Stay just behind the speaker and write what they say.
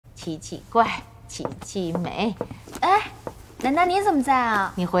琪琪乖，琪琪美。哎，楠楠你怎么在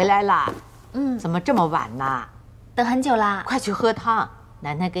啊？你回来啦？嗯，怎么这么晚呢？等很久啦。快去喝汤，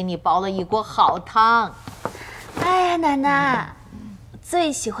奶奶给你煲了一锅好汤。哎呀，楠楠，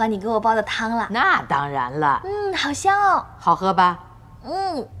最喜欢你给我煲的汤了。那当然了。好香哦。好喝吧？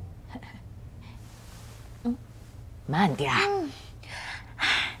慢点儿。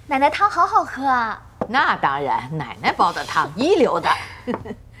奶奶汤好好喝啊。那当然，奶奶煲的汤一流的。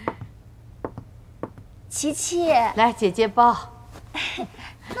琪琪，来，姐姐煲。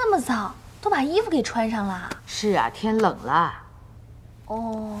那么早，都把衣服给穿上了。是啊，天冷了。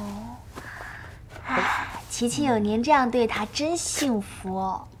哦，哎，琪琪有您这样对她真幸福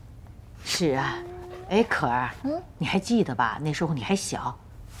哦。是啊，哎，可儿，你还记得吧？那时候你还小，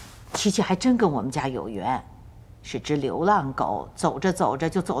琪琪还真跟我们家有缘，是只流浪狗，走着走着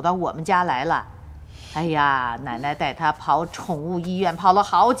就走到我们家来了。哎呀，奶奶带它跑宠物医院，跑了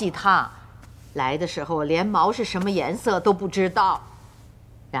好几趟。来的时候连毛是什么颜色都不知道，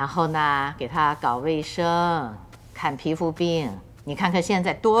然后呢，给它搞卫生，看皮肤病。你看看现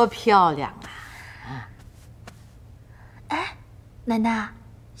在多漂亮啊！哎，奶奶，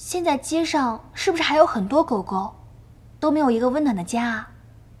现在街上是不是还有很多狗狗，都没有一个温暖的家啊？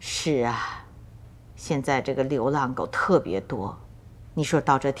是啊，现在这个流浪狗特别多。你说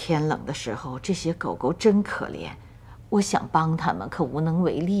到这天冷的时候，这些狗狗真可怜，我想帮它们，可无能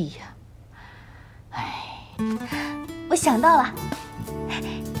为力呀。哎，我想到了，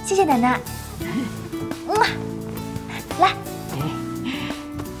谢谢奶奶。来，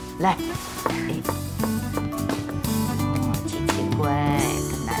来，琪琪乖，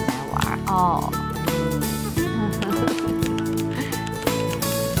跟奶奶玩哦。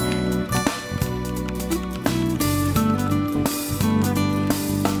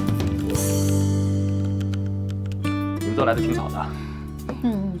你们都来的挺早的。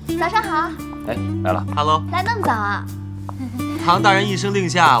早上好。哎，来了 ，Hello， 来那么早啊？唐大人一声令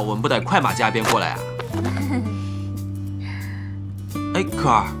下，我们不得快马加鞭过来啊？哎，可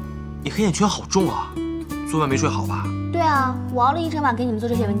儿，你黑眼圈好重啊，昨晚没睡好吧？对啊，我熬了一整晚给你们做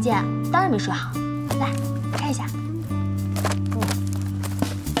这些文件，当然没睡好。来，看一下。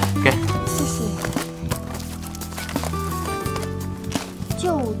给，谢谢。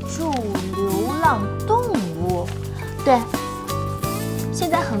救助流浪动物，对。现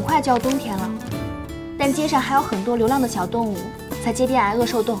在很快就要冬天了，但街上还有很多流浪的小动物在街边挨饿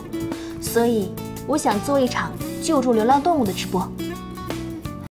受冻，所以我想做一场救助流浪动物的直播。